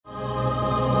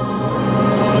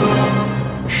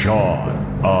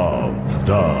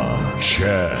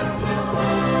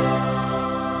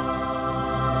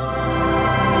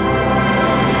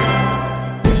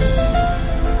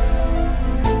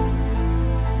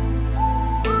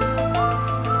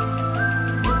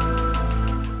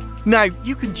Now,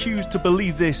 you can choose to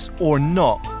believe this or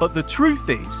not, but the truth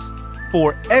is,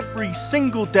 for every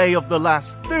single day of the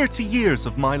last 30 years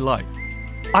of my life,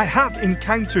 I have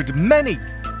encountered many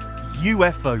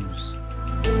UFOs.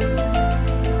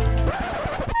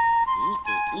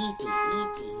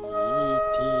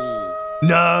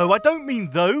 No, I don't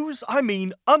mean those. I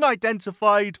mean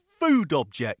unidentified food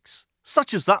objects,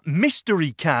 such as that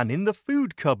mystery can in the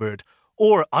food cupboard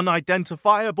or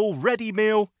unidentifiable ready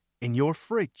meal in your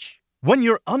fridge. When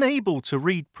you're unable to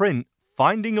read print,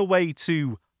 finding a way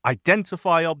to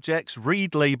identify objects,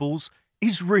 read labels,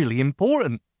 is really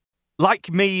important.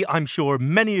 Like me, I'm sure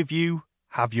many of you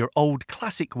have your old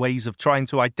classic ways of trying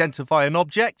to identify an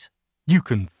object. You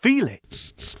can feel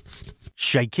it,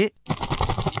 shake it,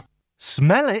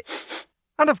 smell it,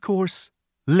 and of course,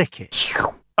 lick it.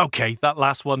 Okay, that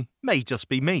last one may just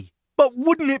be me. But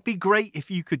wouldn't it be great if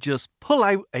you could just pull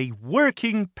out a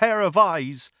working pair of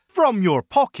eyes from your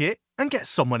pocket and get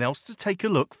someone else to take a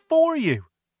look for you?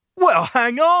 Well,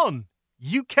 hang on.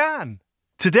 You can.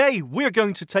 Today, we're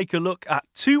going to take a look at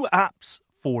two apps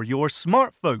for your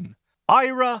smartphone,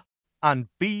 Aira and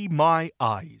Be My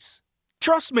Eyes.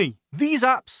 Trust me, these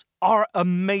apps are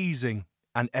amazing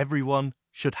and everyone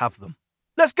should have them.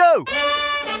 Let's go!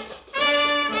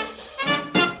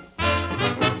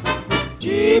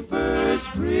 Jeepers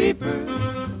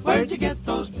creepers, where'd you get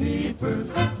those peepers?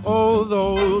 Oh,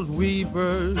 those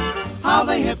weepers. How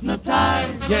they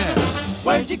hypnotize. Yeah.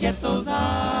 Where'd you get those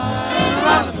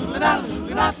eyes?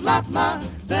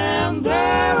 Them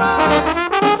there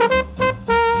eyes.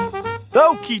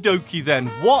 Okie dokie then,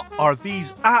 what are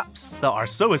these apps that are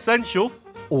so essential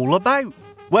all about?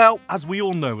 Well, as we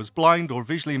all know as blind or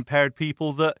visually impaired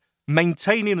people, that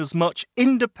maintaining as much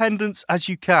independence as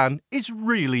you can is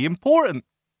really important.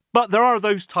 But there are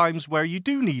those times where you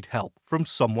do need help from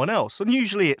someone else, and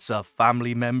usually it's a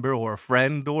family member or a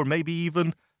friend or maybe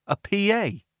even a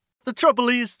PA. The trouble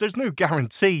is, there's no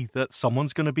guarantee that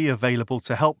someone's going to be available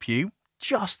to help you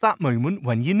just that moment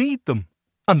when you need them.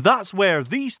 And that's where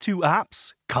these two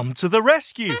apps come to the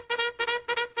rescue.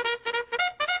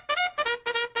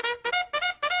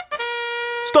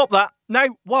 Stop that.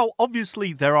 Now, while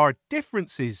obviously there are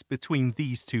differences between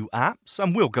these two apps,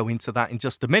 and we'll go into that in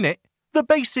just a minute, the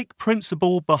basic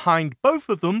principle behind both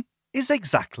of them is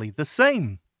exactly the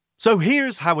same. So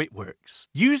here's how it works.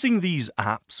 Using these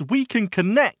apps, we can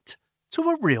connect to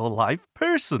a real-life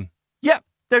person. Yep,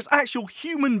 there's actual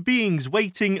human beings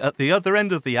waiting at the other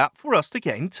end of the app for us to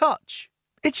get in touch.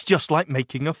 It's just like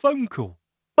making a phone call.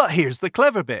 But here's the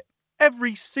clever bit.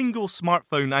 Every single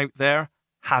smartphone out there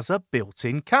has a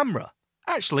built-in camera.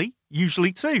 Actually,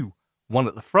 usually two. One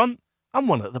at the front and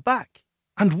one at the back.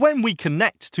 And when we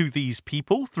connect to these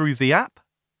people through the app,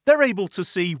 they're able to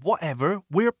see whatever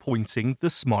we're pointing the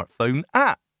smartphone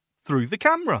at through the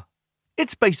camera.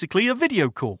 It's basically a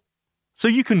video call. So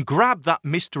you can grab that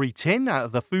mystery tin out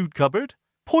of the food cupboard,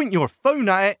 point your phone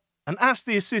at it, and ask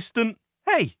the assistant,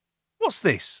 "Hey, what's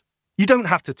this?" You don't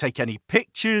have to take any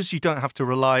pictures, you don't have to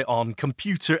rely on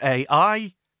computer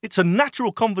AI. It's a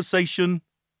natural conversation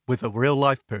with a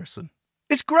real-life person.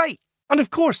 It's great. And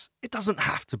of course, it doesn't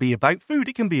have to be about food,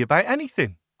 it can be about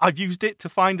anything. I've used it to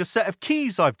find a set of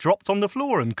keys I've dropped on the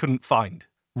floor and couldn't find.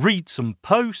 Read some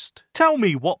post. Tell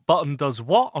me what button does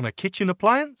what on a kitchen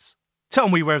appliance. Tell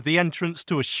me where the entrance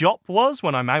to a shop was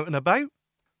when I'm out and about.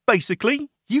 Basically,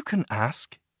 you can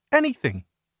ask anything.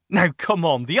 Now come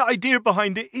on, the idea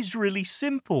behind it is really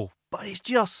simple, but it's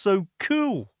just so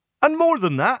cool. And more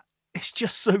than that, it's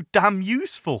just so damn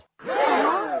useful.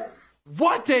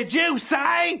 What did you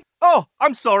say? Oh,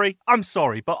 I'm sorry,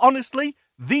 but honestly,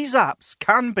 these apps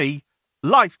can be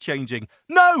life-changing.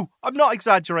 No, I'm not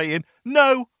exaggerating.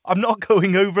 No, I'm not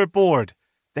going overboard.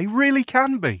 They really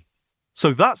can be.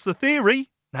 So that's the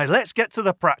theory. Now let's get to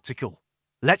the practical.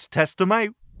 Let's test them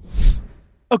out.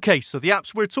 Okay, so the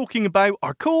apps we're talking about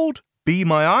are called Be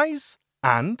My Eyes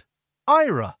and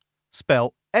Aira,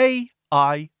 spelled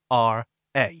A-I-R-A.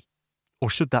 Or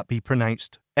should that be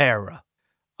pronounced Aira?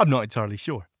 I'm not entirely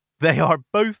sure. They are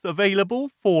both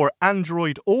available for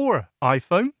Android or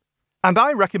iPhone, and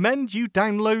I recommend you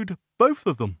download both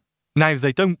of them. Now,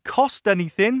 they don't cost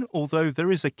anything, although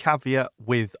there is a caveat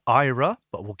with Aira,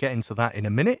 but we'll get into that in a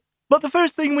minute. But the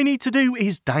first thing we need to do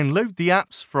is download the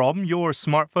apps from your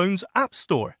smartphone's app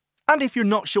store. And if you're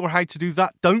not sure how to do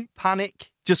that, don't panic.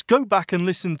 Just go back and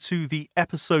listen to the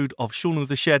episode of Shaun of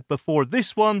the Shed before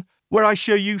this one, where I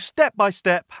show you step by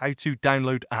step how to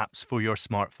download apps for your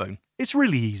smartphone. It's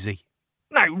really easy.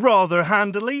 Now, rather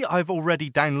handily, I've already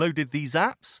downloaded these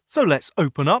apps, so let's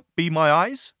open up Be My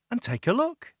Eyes and take a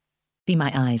look. Be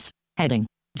My Eyes. Heading.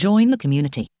 Join the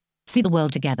community. See the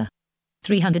world together.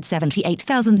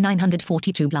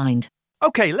 378,942 blind.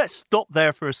 Okay, let's stop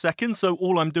there for a second. So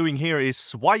all I'm doing here is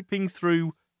swiping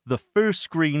through the first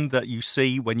screen that you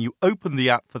see when you open the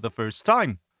app for the first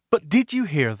time. But did you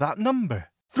hear that number?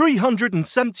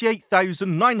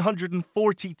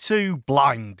 378,942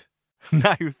 blind.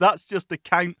 Now, that's just a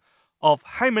count of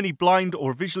how many blind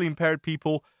or visually impaired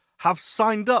people have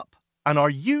signed up and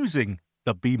are using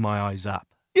the Be My Eyes app.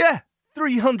 Yeah,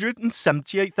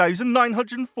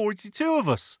 378,942 of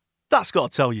us. That's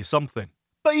got to tell you something.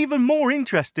 But even more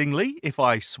interestingly, if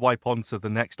I swipe on to the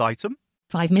next item,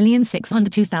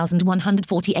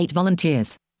 5,602,148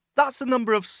 volunteers. That's the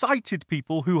number of sighted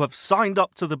people who have signed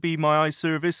up to the Be My Eyes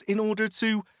service in order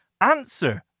to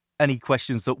answer any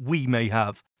questions that we may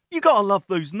have. You gotta love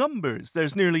those numbers.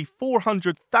 There's nearly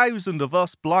 400,000 of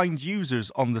us blind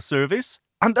users on the service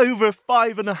and over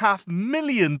 5.5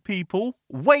 million people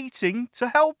waiting to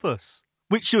help us,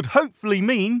 which should hopefully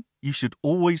mean you should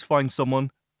always find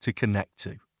someone to connect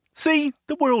to. See,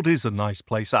 the world is a nice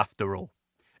place after all.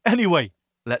 Anyway,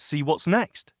 let's see what's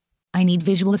next. I need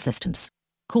visual assistance.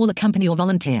 Call a company or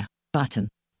volunteer button.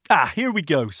 Here we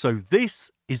go. So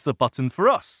this is the button for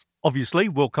us. Obviously,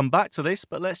 we'll come back to this,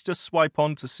 but let's just swipe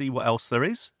on to see what else there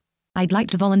is. I'd like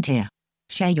to volunteer.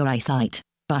 Share your eyesight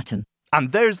button.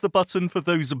 And there's the button for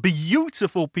those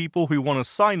beautiful people who want to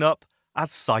sign up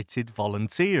as sighted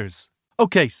volunteers.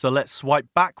 Okay, so let's swipe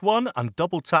back one and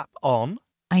double tap on.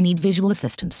 I need visual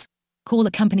assistance. Call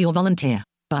a company or volunteer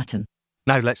button.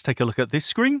 Now let's take a look at this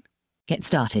screen. Get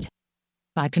started.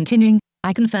 By continuing,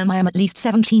 I confirm I am at least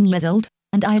 17 years old,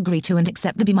 and I agree to and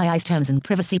accept the Be My Eyes terms and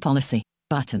privacy policy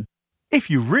button. If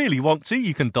you really want to,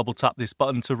 you can double tap this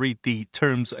button to read the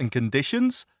terms and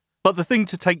conditions. But the thing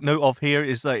to take note of here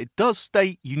is that it does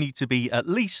state you need to be at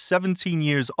least 17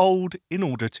 years old in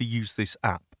order to use this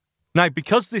app. Now,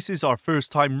 because this is our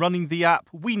first time running the app,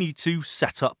 we need to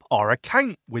set up our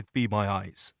account with Be My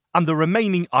Eyes. And the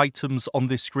remaining items on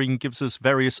this screen gives us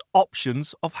various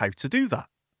options of how to do that.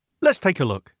 Let's take a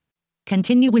look.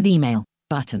 Continue with email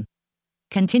button.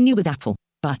 Continue with Apple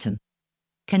button.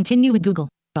 Continue with Google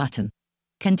button.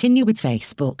 Continue with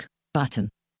Facebook button.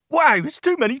 Wow, it's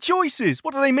too many choices.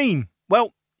 What do they mean?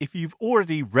 Well, if you've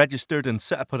already registered and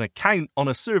set up an account on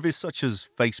a service such as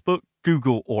Facebook,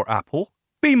 Google or Apple,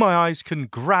 Be My Eyes can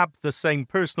grab the same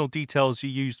personal details you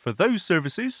used for those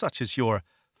services, such as your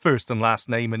first and last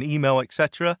name and email,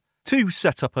 etc., to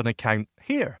set up an account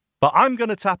here. But I'm going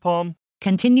to tap on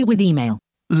Continue with email.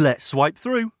 Let's swipe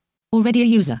through. Already a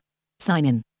user. Sign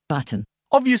in button.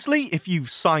 Obviously, if you've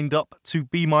signed up to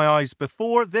Be My Eyes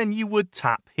before, then you would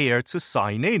tap here to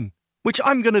sign in, which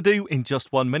I'm going to do in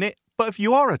just 1 minute. But if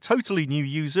you are a totally new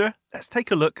user, let's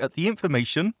take a look at the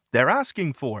information they're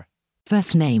asking for.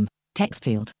 First name, text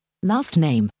field. Last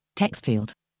name, text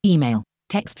field. Email,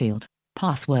 text field.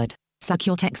 Password,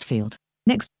 secure text field.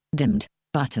 Next, dimmed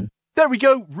button. There we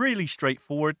go, really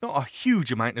straightforward, not a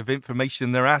huge amount of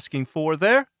information they're asking for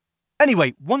there.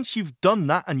 Anyway, once you've done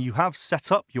that and you have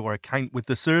set up your account with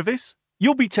the service,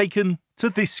 you'll be taken to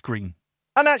this screen.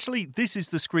 And actually, this is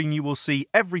the screen you will see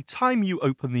every time you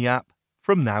open the app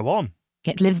from now on.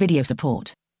 Get live video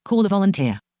support. Call a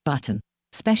volunteer button.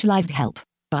 Specialized help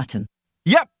button.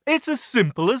 Yep, it's as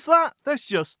simple as that. There's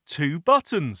just 2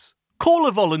 buttons. Call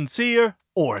a volunteer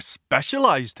or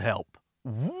specialized help.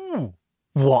 Ooh,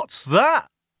 what's that?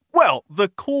 Well, the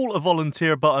Call a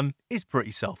Volunteer button is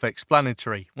pretty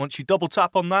self-explanatory. Once you double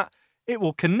tap on that, it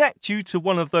will connect you to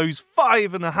one of those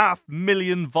 5.5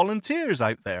 million volunteers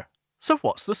out there. So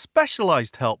what's the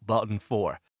Specialised Help button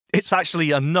for? It's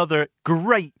actually another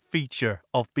great feature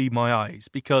of Be My Eyes,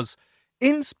 because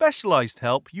in Specialised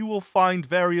Help you will find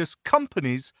various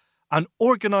companies and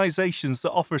organisations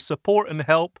that offer support and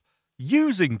help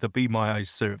using the Be My Eyes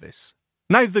service.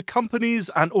 Now, the companies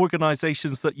and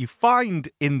organisations that you find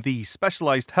in the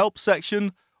Specialised Help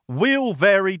section will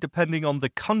vary depending on the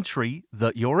country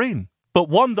that you're in. But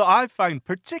one that I've found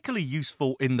particularly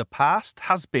useful in the past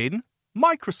has been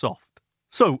Microsoft.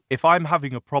 So, if I'm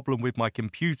having a problem with my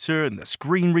computer and the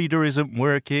screen reader isn't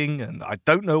working and I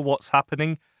don't know what's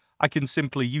happening, I can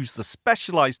simply use the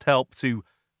Specialised Help to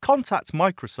contact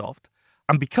Microsoft.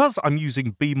 And because I'm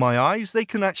using Be My Eyes, they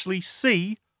can actually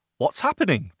see what's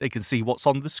happening. They can see what's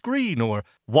on the screen or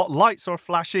what lights are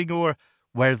flashing or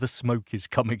where the smoke is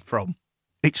coming from.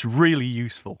 It's really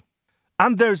useful.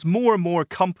 And there's more and more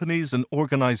companies and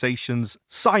organisations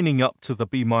signing up to the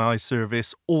Be My Eyes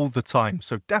service all the time,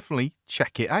 so definitely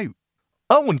check it out.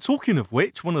 Oh, and talking of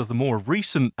which, one of the more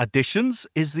recent additions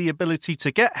is the ability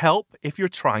to get help if you're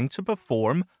trying to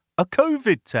perform a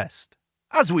COVID test.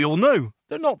 As we all know,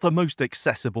 they're not the most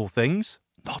accessible things.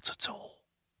 Not at all.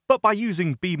 but by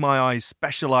using Be My Eyes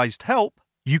specialised help,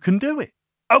 you can do it.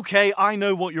 Okay, I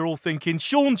know what you're all thinking.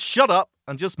 Sean, shut up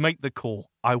and just make the call.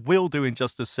 I will do in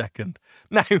just a second.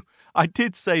 Now, I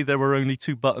did say there were only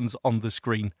 2 buttons on the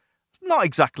screen. It's not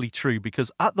exactly true because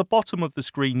at the bottom of the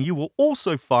screen you will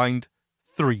also find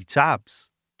 3 tabs.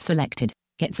 Selected.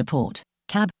 Get support.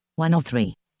 Tab 1 of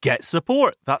 3. Get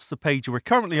support. That's the page we're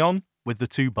currently on with the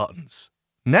 2 buttons.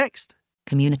 Next,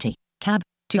 Community. Tab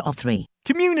 2 of 3.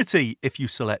 Community. If you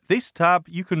select this tab,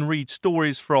 you can read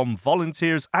stories from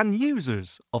volunteers and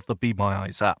users of the Be My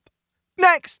Eyes app.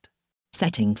 Next,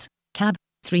 Settings. Tab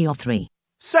 3 of 3.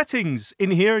 Settings.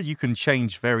 In here, you can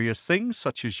change various things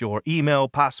such as your email,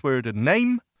 password and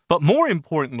name. But more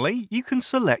importantly, you can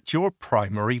select your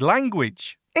primary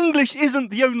language. English isn't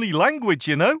the only language,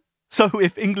 you know. So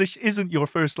if English isn't your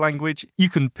first language, you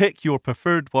can pick your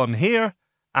preferred one here.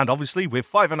 And obviously,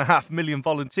 with 5.5 million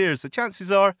volunteers, the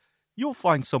chances are you'll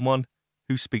find someone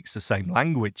who speaks the same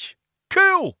language.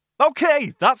 Cool!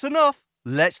 Okay, that's enough.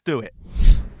 Let's do it.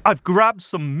 I've grabbed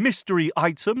some mystery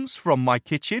items from my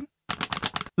kitchen.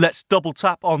 Let's double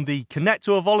tap on the Connect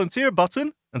to a Volunteer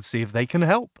button and see if they can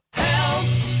help. Help!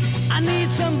 I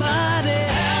need somebody.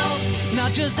 Help!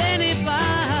 Not just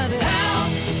anybody.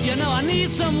 Help! You know I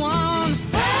need someone.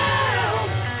 Help!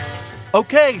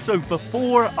 Okay, so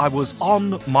before I was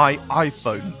on my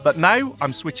iPhone, but now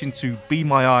I'm switching to Be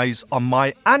My Eyes on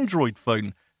my Android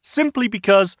phone, simply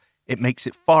because it makes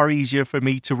it far easier for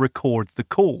me to record the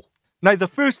call. Now, the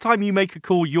first time you make a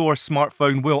call, your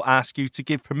smartphone will ask you to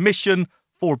give permission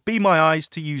for Be My Eyes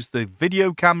to use the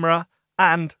video camera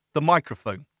and the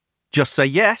microphone. Just say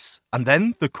yes, and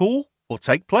then the call will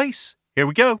take place. Here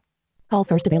we go. Call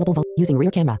first available using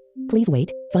rear camera. Please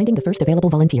wait. Finding the first available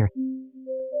volunteer.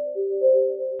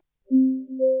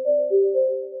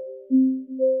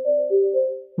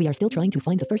 We are still trying to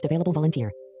find the first available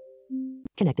volunteer.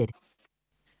 Connected.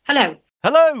 Hello.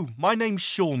 Hello, my name's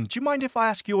Sean. Do you mind if I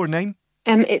ask your name?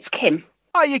 It's Kim.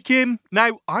 Hiya, Kim.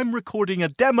 Now, I'm recording a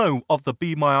demo of the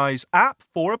Be My Eyes app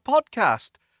for a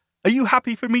podcast. Are you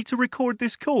happy for me to record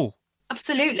this call?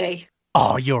 Absolutely.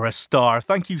 Oh, you're a star.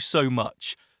 Thank you so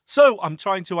much. So, I'm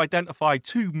trying to identify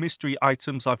 2 mystery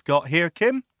items I've got here,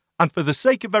 Kim. And for the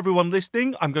sake of everyone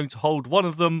listening, I'm going to hold one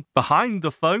of them behind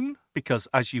the phone because,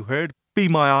 as you heard, Be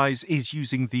My Eyes is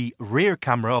using the rear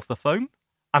camera of the phone.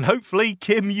 And hopefully,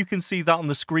 Kim, you can see that on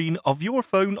the screen of your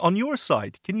phone on your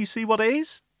side. Can you see what it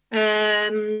is?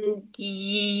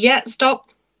 Yeah,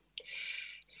 stop.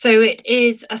 So it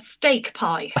is a steak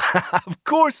pie. Of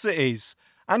course it is.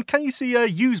 And can you see a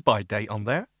use-by date on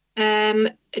there?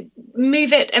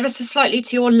 Move it ever so slightly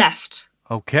to your left.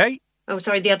 Okay. Oh,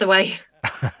 sorry, the other way.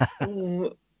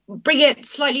 Bring it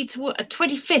slightly to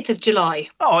 25th of July.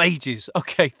 Oh, ages.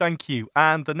 Okay, thank you.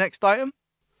 And the next item?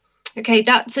 Okay,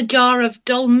 that's a jar of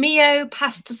Dolmio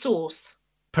pasta sauce.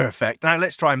 Perfect. Now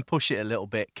let's try and push it a little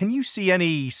bit. Can you see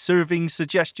any serving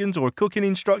suggestions or cooking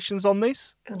instructions on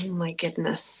this? Oh my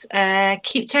goodness.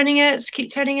 Keep turning it,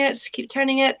 keep turning it, keep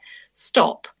turning it.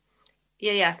 Stop.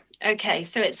 Yeah. Okay,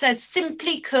 so it says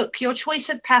simply cook your choice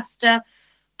of pasta,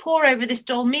 pour over this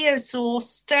Dolmio sauce,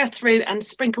 stir through and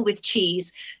sprinkle with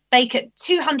cheese. Bake at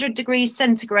 200 degrees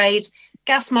centigrade,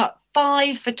 gas mark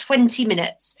 5 for 20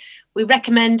 minutes. We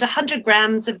recommend 100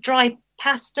 grams of dry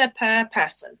pasta per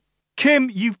person. Kim,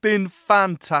 you've been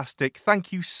fantastic.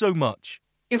 Thank you so much.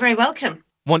 You're very welcome.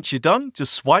 Once you're done,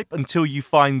 just swipe until you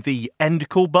find the end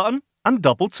call button and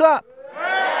double tap.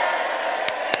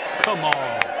 Come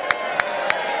on.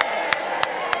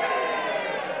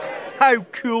 How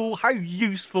cool, how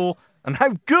useful, and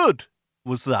how good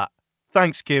was that?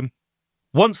 Thanks, Kim.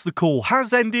 Once the call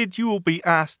has ended, you will be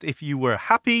asked if you were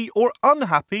happy or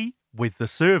unhappy with the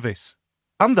service.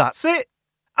 And that's it.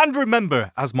 And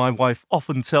remember, as my wife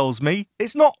often tells me,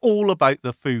 it's not all about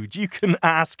the food. You can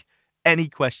ask any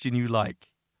question you like.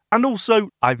 And also,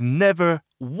 I've never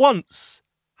once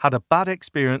had a bad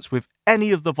experience with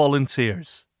any of the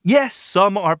volunteers. Yes,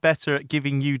 some are better at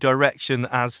giving you direction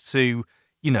as to,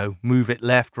 move it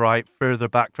left, right, further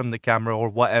back from the camera or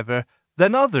whatever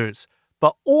than others.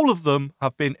 But all of them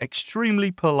have been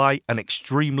extremely polite and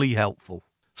extremely helpful.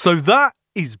 So that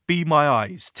is Be My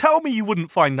Eyes. Tell me you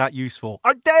wouldn't find that useful.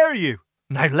 I dare you.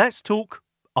 Now let's talk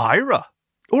Ira.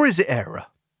 Or is it Era?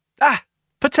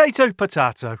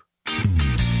 Potato.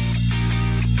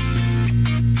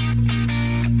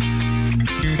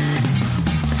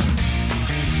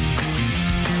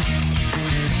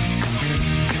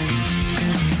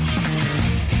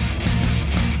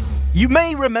 You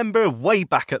may remember way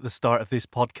back at the start of this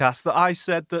podcast that I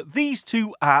said that these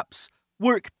 2 apps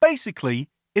work basically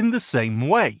in the same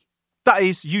way. That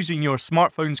is, using your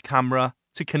smartphone's camera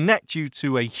to connect you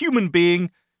to a human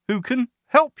being who can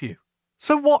help you.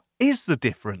 So what is the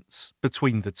difference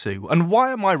between the two, and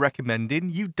why am I recommending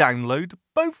you download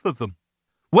both of them?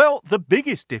 Well, the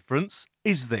biggest difference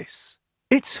is this.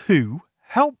 It's who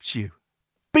helps you.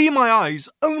 Be My Eyes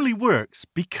only works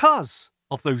because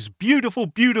of those beautiful,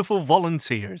 beautiful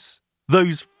volunteers.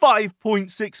 Those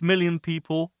 5.6 million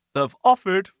people that have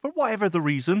offered, for whatever the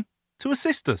reason, to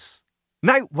assist us.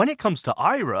 Now, when it comes to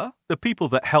Aira, the people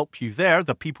that help you there,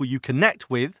 the people you connect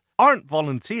with, aren't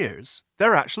volunteers.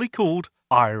 They're actually called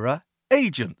Aira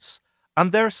agents.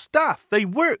 And they're staff. They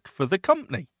work for the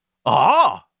company.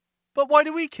 Ah! But why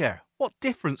do we care? What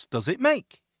difference does it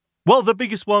make? Well, the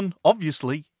biggest one,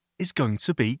 obviously, is going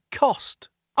to be cost.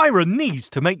 Aira needs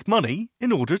to make money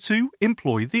in order to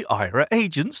employ the Aira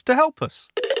agents to help us.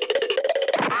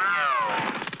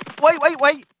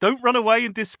 Wait. Don't run away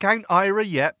and discount Aira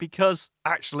yet, because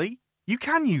actually, you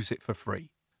can use it for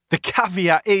free. The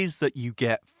caveat is that you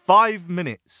get 5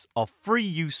 minutes of free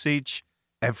usage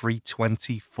every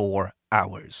 24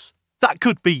 hours. That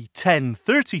could be 10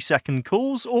 30-second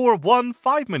calls or 1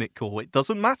 5-minute call. It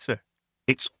doesn't matter.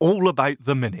 It's all about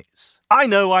the minutes. I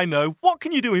know. What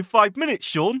can you do in 5 minutes,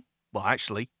 Sean? Well,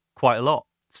 actually, quite a lot.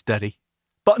 Steady.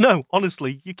 But no,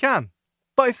 honestly, you can.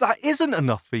 But if that isn't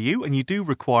enough for you and you do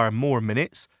require more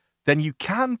minutes, then you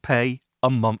can pay a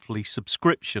monthly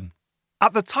subscription.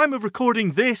 At the time of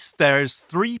recording this, there's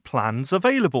 3 plans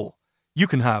available. You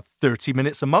can have 30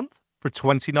 minutes a month for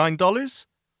 $29,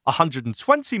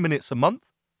 120 minutes a month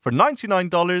for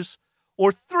 $99,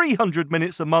 or 300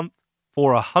 minutes a month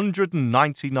for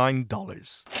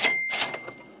 $199.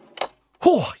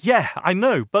 Oh, yeah, I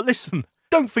know, but listen,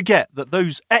 don't forget that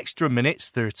those extra minutes,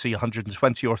 30,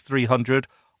 120 or 300,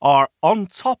 are on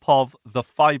top of the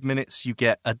 5 minutes you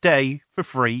get a day for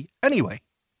free anyway.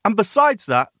 And besides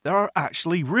that, there are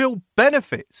actually real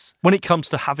benefits when it comes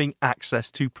to having access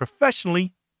to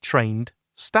professionally trained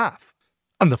staff.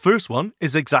 And the first one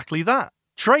is exactly that,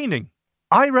 training.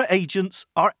 Aira agents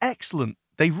are excellent.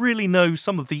 They really know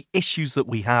some of the issues that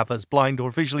we have as blind or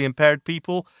visually impaired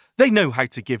people. They know how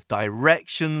to give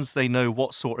directions. They know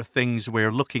what sort of things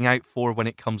we're looking out for when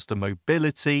it comes to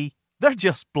mobility. They're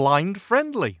just blind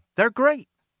friendly. They're great.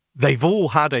 They've all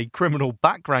had a criminal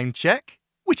background check,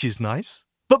 which is nice.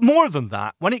 But more than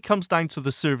that, when it comes down to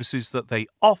the services that they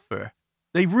offer,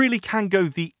 they really can go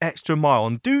the extra mile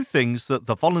and do things that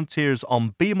the volunteers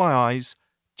on Be My Eyes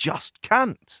just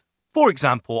can't. For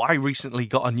example, I recently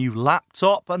got a new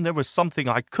laptop and there was something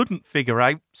I couldn't figure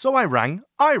out, so I rang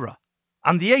Aira.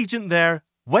 And the agent there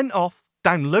went off,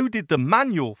 downloaded the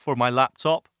manual for my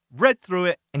laptop, read through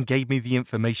it and gave me the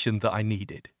information that I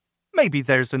needed. Maybe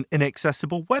there's an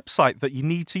inaccessible website that you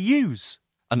need to use.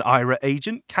 An Aira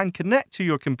agent can connect to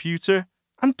your computer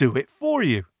and do it for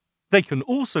you. They can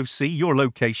also see your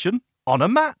location on a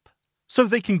map, so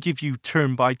they can give you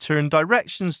turn-by-turn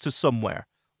directions to somewhere,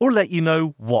 or let you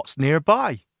know what's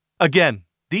nearby. Again,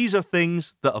 these are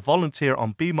things that a volunteer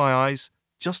on Be My Eyes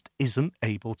just isn't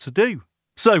able to do.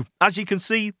 So, as you can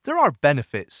see, there are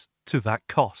benefits to that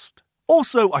cost.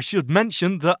 Also, I should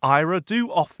mention that Aira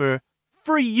do offer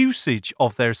free usage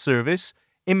of their service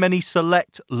in many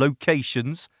select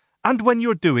locations and when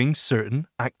you're doing certain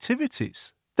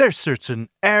activities. There's certain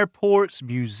airports,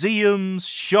 museums,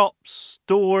 shops,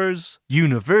 stores,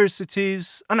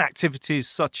 universities, and activities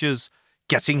such as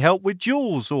getting help with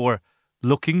jewels or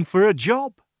looking for a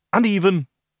job, and even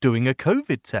doing a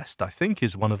COVID test, I think,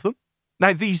 is one of them.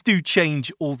 Now, these do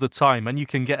change all the time, and you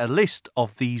can get a list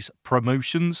of these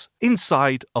promotions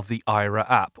inside of the Aira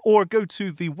app, or go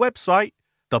to the website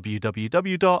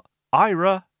www.aira.io.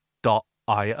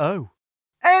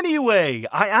 Anyway,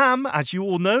 I am, as you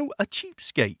all know, a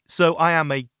cheapskate, so I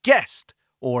am a guest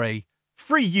or a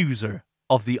free user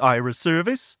of the Aira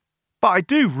service, but I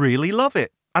do really love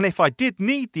it. And if I did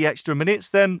need the extra minutes,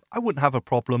 then I wouldn't have a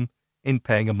problem in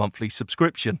paying a monthly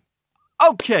subscription.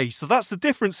 Okay, so that's the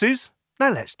differences.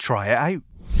 Now let's try it out.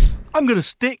 I'm going to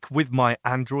stick with my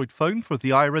Android phone for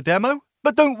the Aira demo.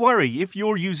 But don't worry, if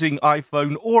you're using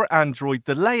iPhone or Android,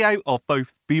 the layout of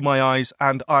both Be My Eyes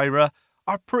and Aira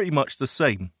are pretty much the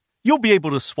same. You'll be able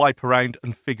to swipe around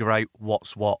and figure out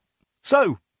what's what.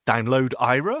 So, download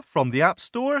Aira from the App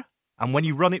Store, and when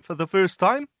you run it for the first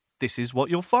time, this is what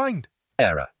you'll find.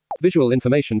 Aira. Visual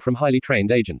information from highly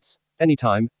trained agents.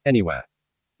 Anytime, anywhere.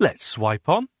 Let's swipe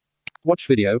on. Watch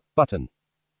video, button.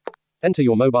 Enter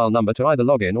your mobile number to either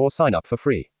log in or sign up for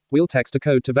free. We'll text a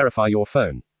code to verify your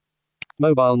phone.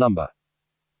 Mobile number.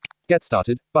 Get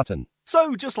started, button.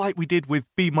 So, just like we did with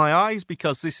Be My Eyes,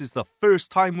 because this is the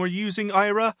first time we're using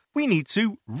Aira, we need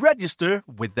to register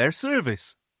with their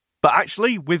service. But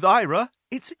actually, with Aira,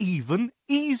 it's even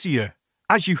easier.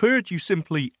 As you heard, you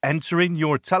simply enter in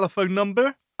your telephone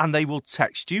number and they will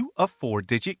text you a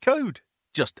 4-digit code.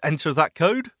 Just enter that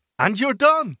code and you're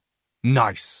done.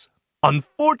 Nice.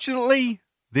 Unfortunately,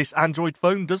 this Android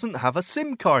phone doesn't have a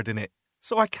SIM card in it,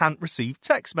 so I can't receive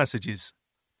text messages.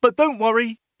 But don't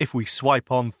worry, if we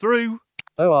swipe on through...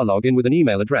 OR log in with an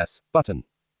email address button.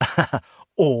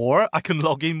 Or I can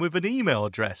log in with an email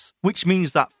address, which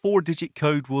means that 4-digit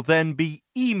code will then be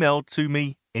emailed to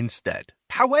me instead.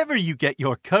 However you get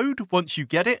your code, once you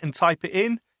get it and type it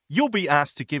in, you'll be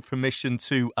asked to give permission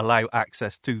to allow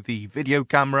access to the video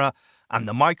camera and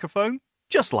the microphone,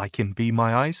 just like in Be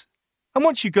My Eyes. And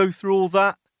once you go through all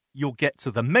that, you'll get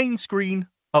to the main screen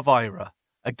of Aira.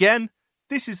 Again,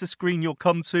 this is the screen you'll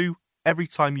come to every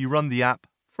time you run the app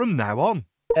from now on.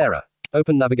 Error.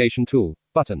 Open navigation tool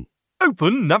button.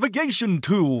 Open navigation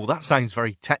tool. That sounds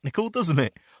very technical, doesn't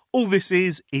it? All this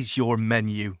is your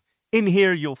menu. In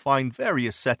here, you'll find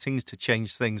various settings to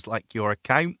change things like your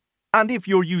account. And if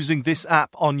you're using this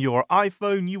app on your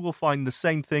iPhone, you will find the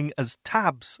same thing as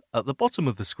tabs at the bottom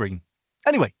of the screen.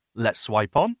 Anyway, let's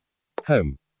swipe on.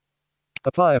 Home.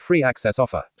 Apply a free access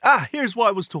offer. Here's what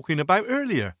I was talking about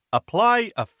earlier.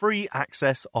 Apply a free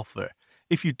access offer.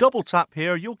 If you double tap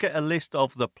here, you'll get a list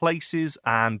of the places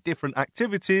and different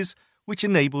activities which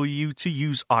enable you to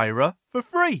use Aira for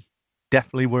free.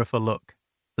 Definitely worth a look.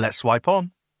 Let's swipe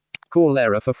on. Call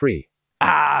Aira for free.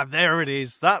 There it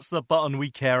is. That's the button we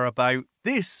care about.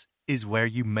 This is where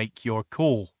you make your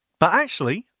call. But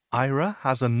actually, Aira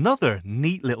has another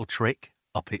neat little trick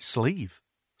up its sleeve.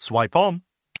 Swipe on.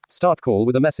 Start call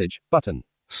with a message button.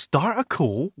 Start a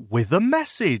call with a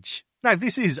message. Now,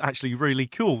 this is actually really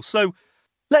cool. So,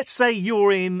 let's say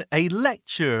you're in a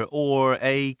lecture or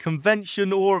a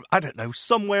convention or, I don't know,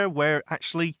 somewhere where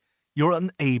actually you're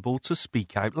unable to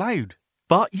speak out loud.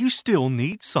 But you still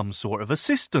need some sort of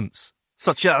assistance,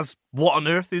 such as, what on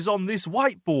earth is on this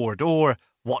whiteboard? Or,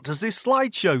 what does this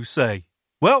slideshow say?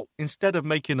 Well, instead of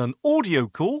making an audio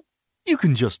call, you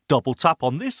can just double tap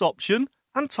on this option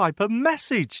and type a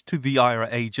message to the Aira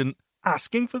agent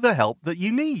asking for the help that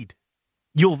you need.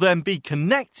 You'll then be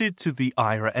connected to the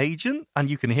Aira agent and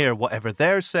you can hear whatever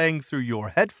they're saying through your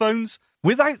headphones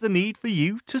without the need for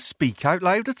you to speak out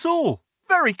loud at all.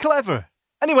 Very clever.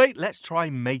 Anyway, let's try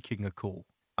making a call.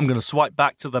 I'm going to swipe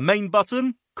back to the main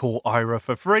button, call Aira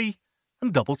for free,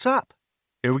 and double tap.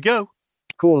 Here we go.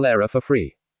 Call Aira for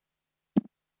free.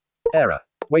 Error.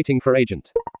 Waiting for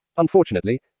agent.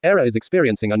 Unfortunately, Aira is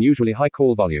experiencing unusually high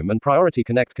call volume and priority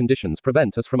connect conditions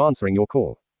prevent us from answering your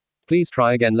call. Please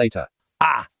try again later.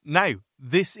 Now,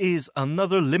 this is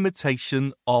another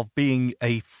limitation of being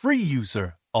a free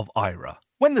user of Aira.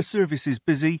 When the service is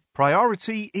busy,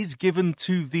 priority is given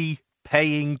to the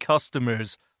paying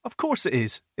customers. Of course it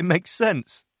is. It makes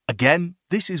sense. Again,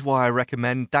 this is why I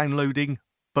recommend downloading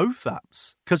both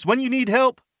apps. Because when you need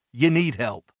help, you need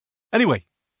help. Anyway,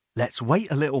 let's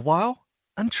wait a little while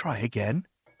and try again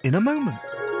in a moment.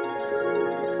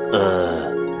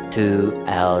 2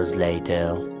 hours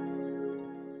later.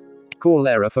 Call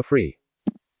Aira for free.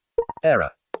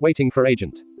 Error. Waiting for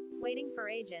agent. Waiting for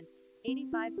agent.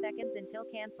 85 seconds until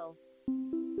cancel.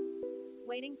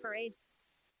 Waiting for agent.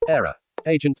 Error.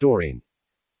 Agent Doreen.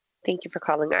 Thank you for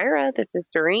calling Aira. This is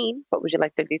Doreen. What would you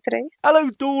like to do today? Hello,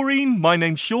 Doreen. My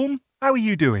name's Sean. How are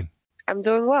you doing? I'm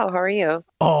doing well. How are you?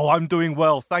 Oh, I'm doing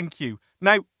well, thank you.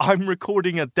 Now, I'm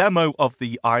recording a demo of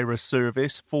the Aira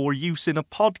service for use in a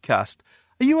podcast.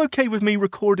 Are you okay with me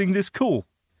recording this call?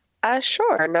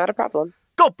 Sure, not a problem.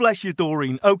 God bless you,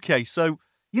 Doreen. Okay, so,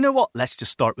 you know what? Let's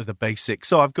just start with the basics.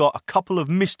 So I've got a couple of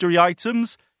mystery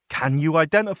items. Can you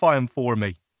identify them for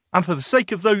me? And for the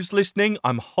sake of those listening,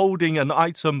 I'm holding an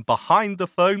item behind the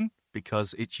phone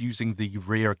because it's using the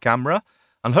rear camera.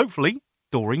 And hopefully,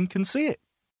 Doreen can see it.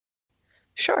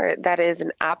 Sure, that is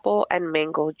an apple and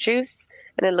mango juice.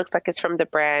 And it looks like it's from the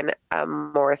brand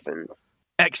Morrison's.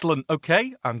 Excellent.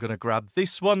 Okay, I'm going to grab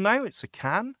this one now. It's a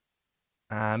can.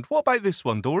 And what about this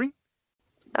one, Doreen?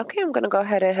 Okay, I'm going to go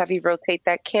ahead and have you rotate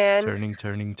that can. Turning.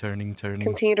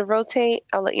 Continue to rotate.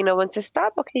 I'll let you know when to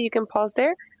stop. Okay, you can pause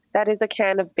there. That is a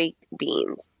can of baked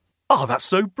beans. Oh, that's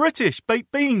so British.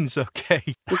 Baked beans.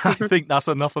 Okay, I think that's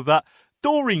enough of that.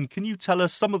 Doreen, can you tell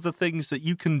us some of the things that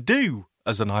you can do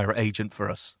as an Aira agent for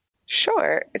us?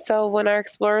 Sure. So when our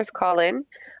explorers call in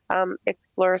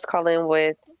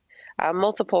with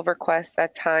multiple requests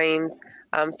at times.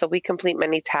 So we complete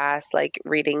many tasks like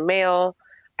reading mail,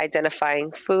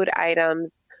 identifying food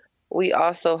items. We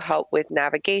also help with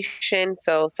navigation.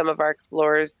 So some of our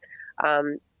explorers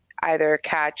either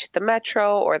catch the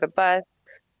metro or the bus,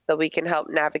 so we can help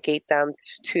navigate them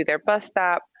to their bus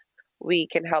stop. we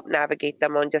can help navigate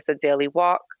them on just a daily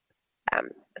walk.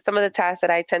 Some of the tasks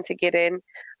that I tend to get in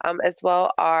as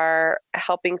well are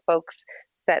helping folks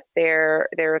set their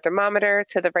thermometer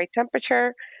to the right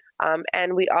temperature.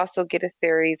 And we also get a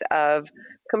series of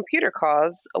computer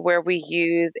calls where we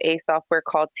use a software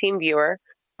called TeamViewer,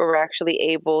 where we're actually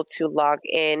able to log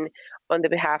in on the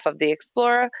behalf of the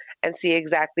explorer and see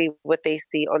exactly what they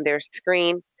see on their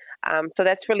screen. So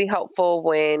that's really helpful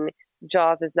when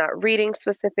JAWS is not reading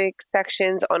specific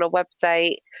sections on a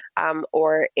website,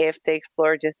 or if the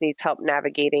explorer just needs help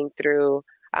navigating through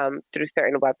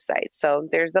certain websites. So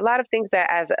there's a lot of things that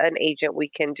as an agent we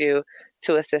can do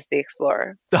to assist the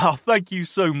explorer. Oh, thank you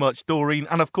so much, Doreen.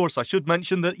 And of course, I should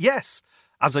mention that, yes,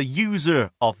 as a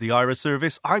user of the Aira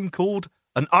service, I'm called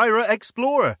an Aira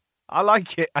Explorer. I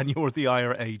like it, and you're the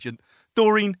Aira agent.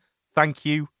 Doreen, thank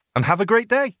you, and have a great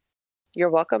day. You're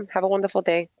welcome. Have a wonderful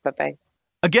day. Bye-bye.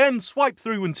 Again, swipe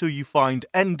through until you find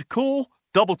End Call,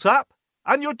 double tap,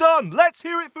 and you're done. Let's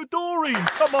hear it for Doreen.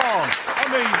 Come on.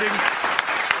 Amazing.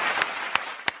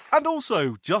 And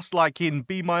also, just like in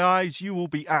Be My Eyes, you will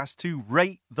be asked to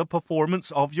rate the performance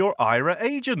of your Aira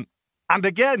agent. And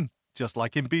again, just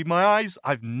like in Be My Eyes,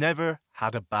 I've never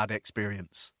had a bad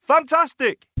experience.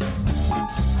 Fantastic!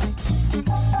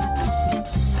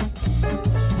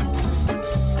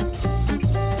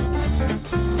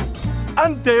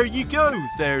 And there you go.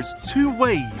 There's 2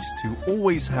 ways to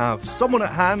always have someone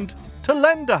at hand to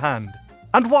lend a hand.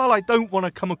 And while I don't want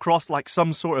to come across like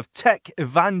some sort of tech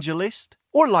evangelist,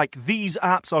 or like these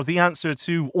apps are the answer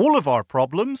to all of our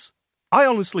problems, I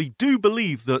honestly do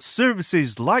believe that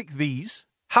services like these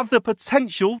have the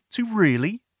potential to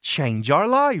really change our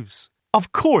lives.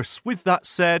 Of course, with that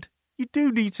said, you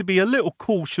do need to be a little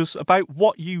cautious about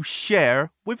what you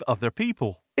share with other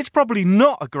people. It's probably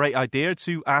not a great idea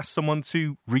to ask someone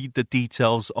to read the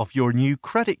details of your new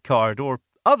credit card or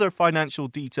other financial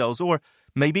details or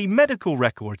maybe medical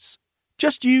records.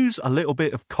 Just use a little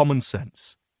bit of common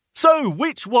sense. So,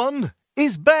 which one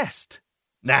is best?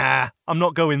 Nah, I'm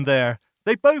not going there.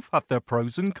 They both have their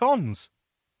pros and cons.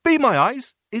 Be My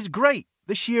Eyes is great.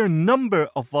 The sheer number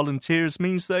of volunteers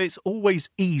means that it's always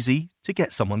easy to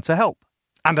get someone to help.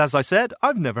 And as I said,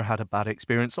 I've never had a bad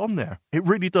experience on there. It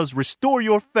really does restore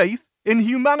your faith in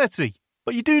humanity.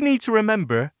 But you do need to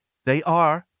remember, they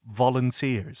are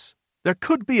volunteers. There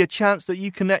could be a chance that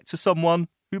you connect to someone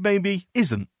who maybe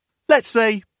isn't, let's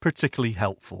say, particularly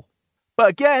helpful. But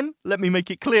again, let me make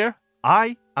it clear,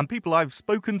 I and people I've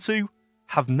spoken to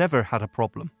have never had a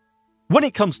problem. When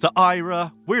it comes to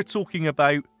Aira, we're talking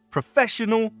about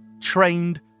professional,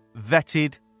 trained,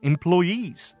 vetted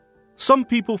employees. Some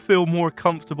people feel more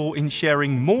comfortable in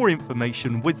sharing more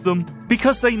information with them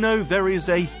because they know there is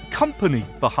a company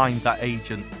behind that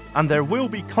agent and there will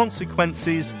be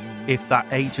consequences if that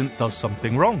agent does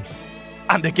something wrong.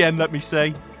 And again, let me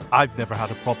say, I've never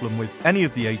had a problem with any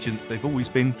of the agents. They've always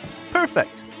been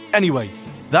perfect. Anyway,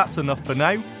 that's enough for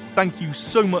now. Thank you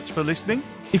so much for listening.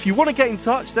 If you want to get in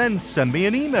touch, then send me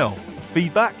an email.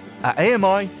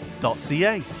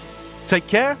 feedback@ami.ca. Take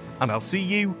care, and I'll see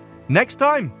you next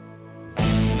time.